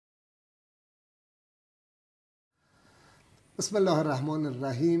بسم الله الرحمن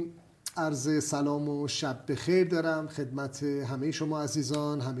الرحیم. عرض سلام و شب بخیر دارم خدمت همه شما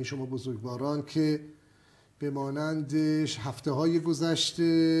عزیزان، همه شما بزرگواران که به مانند هفته‌های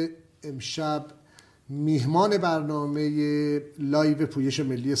گذشته امشب مهمان برنامه لایو پویش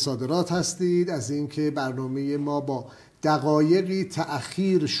ملی صادرات هستید. از اینکه برنامه ما با دقایقی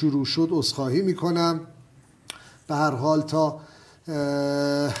تأخیر شروع شد عذرخواهی میکنم. به هر حال تا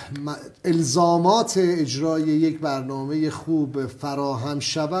الزامات اجرای یک برنامه خوب فراهم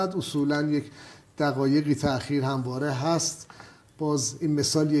شود اصولا یک دقایقی تأخیر همواره هست. باز این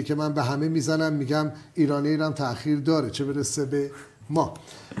مثالیه که من به همه میزنم، میگم ایرانی هم تأخیر داره، چه برسه به ما.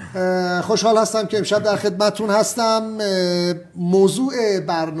 خوشحال هستم که امشب در خدمتون هستم. موضوع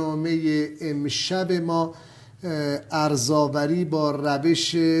برنامه امشب ما ارزآوری با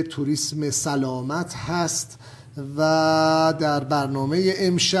روش توریسم سلامت هست و در برنامه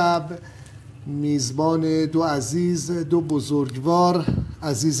امشب میزبان دو عزیز، دو بزرگوار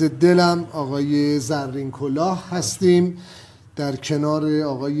عزیز دلم، آقای زرین کلاه هستیم در کنار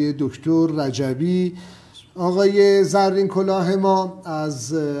آقای دکتر رجبی. آقای زرین کلاه ما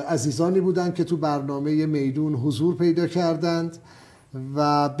از عزیزانی بودند که تو برنامه میدون حضور پیدا کردند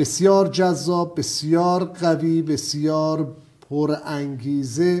و بسیار جذاب، بسیار قوی، بسیار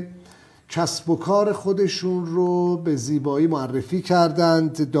پرانگیزه کسب و کار خودشون رو به زیبایی معرفی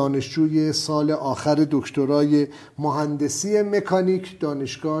کردند. دانشجوی سال آخر دکترای مهندسی مکانیک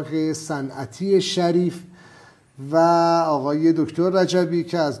دانشگاه صنعتی شریف و آقای دکتر رجبی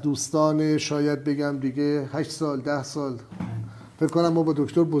که از دوستان شاید بگم دیگه 8 سال 10 سال فکر کنم ما با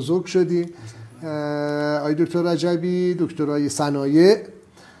دکتر بزرگ شدیم. آقای دکتر رجبی دکترای صنایع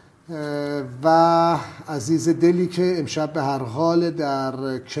و عزیز دلی که امشب به هر حال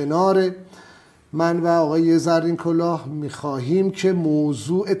در کنار من و آقای زرین کلاه میخواهیم که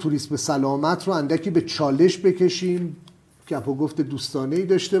موضوع توریسم سلامت رو اندکی به چالش بکشیم، گپ و گفت دوستانه‌ای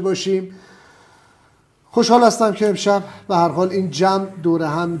داشته باشیم. خوشحال هستم که امشب به هر حال این جمع دور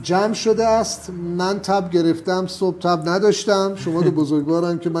هم جمع شده است. من تب گرفتم، صبح تب نداشتم، شما دو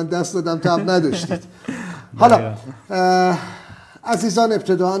بزرگواران که من دست دادم تب نداشتید. حالا عزیزان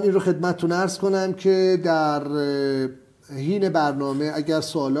ابتداً این رو خدمتتون عرض کنم که در حین برنامه اگر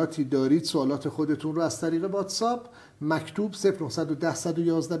سوالاتی دارید سوالات خودتون رو از طریق واتساپ مکتوب 0910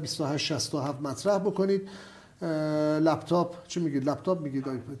 111 28 67 مطرح بکنید. لپتاپ چی میگید؟ لپتاپ میگید؟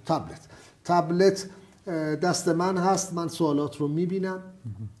 تبلت دست من هست، من سوالات رو میبینم.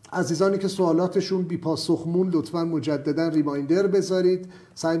 عزیزانی که سوالاتشون بی پاسخ مون لطفاً مجددا ریمایندر بذارید.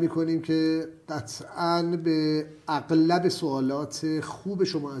 سعی میکنیم که قطعاً به اغلب سوالات خوب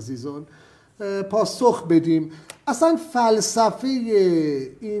شما عزیزان پاسخ بدیم. اصلا فلسفه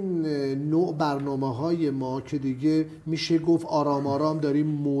این نوع برنامه‌های ما که دیگه میشه گفت آرام آرام داریم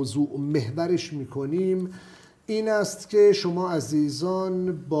موضوع محورش میکنیم این است که شما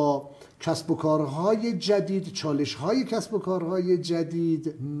عزیزان با کسب و کارهای جدید، چالش‌های کسب و کارهای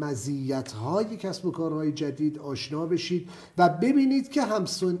جدید، مزیت‌های کسب و کارهای جدید آشنا بشید و ببینید که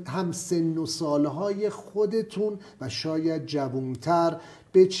هم سن و سالهای خودتون و شاید جوان‌تر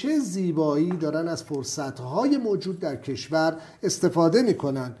به چه زیبایی دارن از فرصت‌های موجود در کشور استفاده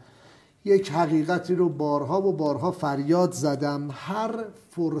می‌کنن. یک حقیقتی رو بارها و بارها فریاد زدم، هر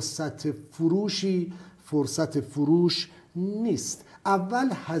فرصت فروشی فرصت فروش نیست. اول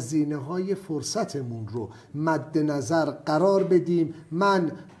هزینه‌های فرصتمون رو مد نظر قرار بدیم.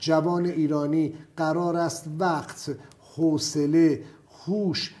 من جوان ایرانی قرار است وقت، حوصله،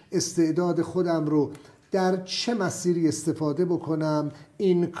 هوش، استعداد خودم رو در چه مسیری استفاده بکنم،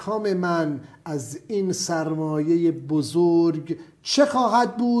 اینکام من از این سرمایه بزرگ چه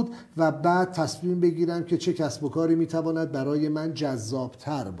خواهد بود و بعد تصمیم بگیرم که چه کسب و کاری میتواند برای من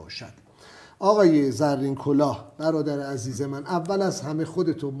جذابتر باشد. آقای زرین کلاه برادر عزیز من، اول از همه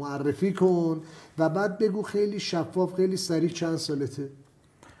خودتو معرفی کن و بعد بگو خیلی شفاف، خیلی صریح چند سالته.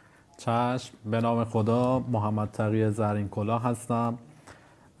 چشم. به نام خدا، محمدتقی زرین کلاه هستم.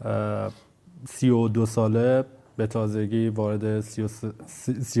 32 ساله، به تازگی وارد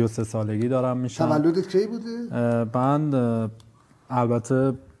 33 سالگی دارم میشم. تولدت کی بوده؟ من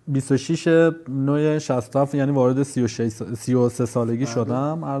البته 26/9/67 یعنی وارد 33 سالگی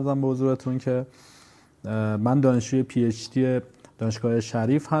شدم. عرضم به حضورتون که من دانشجوی PhD دانشگاه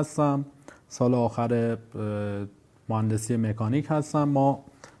شریف هستم. سال آخر مهندسی مکانیک هستم. ما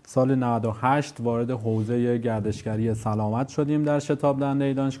سال 98 وارد حوزه گردشگری سلامت شدیم در شتاب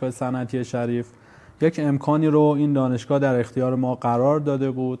دهنده دانشگاه صنعتی شریف. یک امکانی رو این دانشگاه در اختیار ما قرار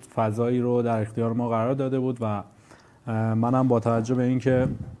داده بود، فضایی رو در اختیار ما قرار داده بود و منم با توجه به اینکه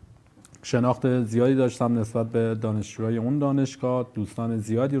شناخت زیادی داشتم نسبت به دانشجوهای اون دانشگاه، دوستان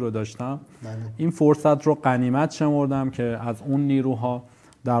زیادی رو داشتم. این فرصت رو غنیمت شمردم که از اون نیروها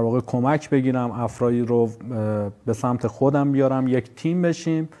در واقع کمک بگیرم، افرادی رو به سمت خودم بیارم، یک تیم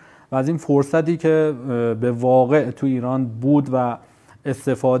بشیم و از این فرصتی که به واقع تو ایران بود و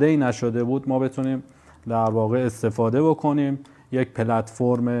استفاده نشده بود ما بتونیم در واقع استفاده بکنیم. یک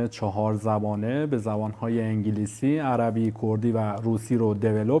پلتفرم 4 زبانه به زبانهای انگلیسی، عربی، کردی و روسی رو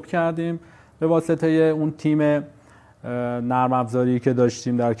دیولپ کردیم به واسطه اون تیم نرم افزاری که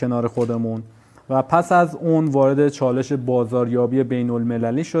داشتیم در کنار خودمون و پس از اون وارد چالش بازاریابی بین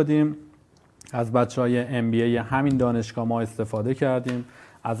المللی شدیم. از بچهای MBA همین دانشگاه ما استفاده کردیم،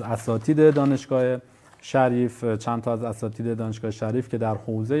 از اساتید دانشگاه شریف، چند تا از اساتید دانشگاه شریف که در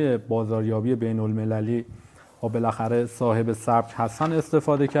حوزه بازاریابی بین المللی و بالاخره صاحب سبک هستن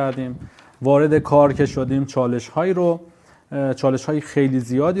استفاده کردیم. وارد کار که شدیم چالش های خیلی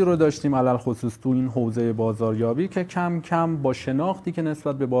زیادی رو داشتیم، علل خصوص تو این حوزه بازاریابی که کم کم با شناختی که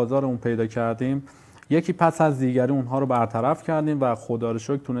نسبت به بازار اون پیدا کردیم یکی پس از دیگری اونها رو برطرف کردیم و خدا رو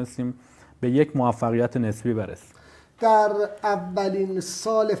شکر تونستیم به یک موفقیت نسبی برسیم. در اولین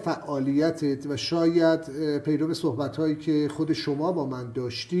سال فعالیتت و شاید پیرو به صحبت‌هایی که خود شما با من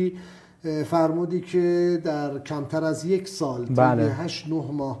داشتی فرمودی که در کمتر از یک سال بله. 8-9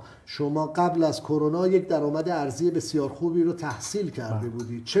 ماه شما قبل از کرونا یک درآمد ارزی بسیار خوبی رو تحصیل کرده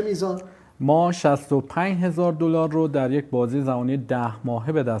بودید. چه میزان؟ ما $65,000 رو در یک بازی زمانی 10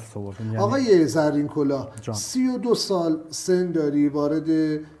 ماهه به دست آوردیم. آقای زرین کلاه 32 سال سن داری،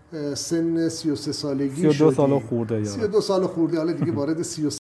 وارد سن 33 سالگی شدی. 32 سال خورده 32 سال خورده، حالا دیگه وارد 33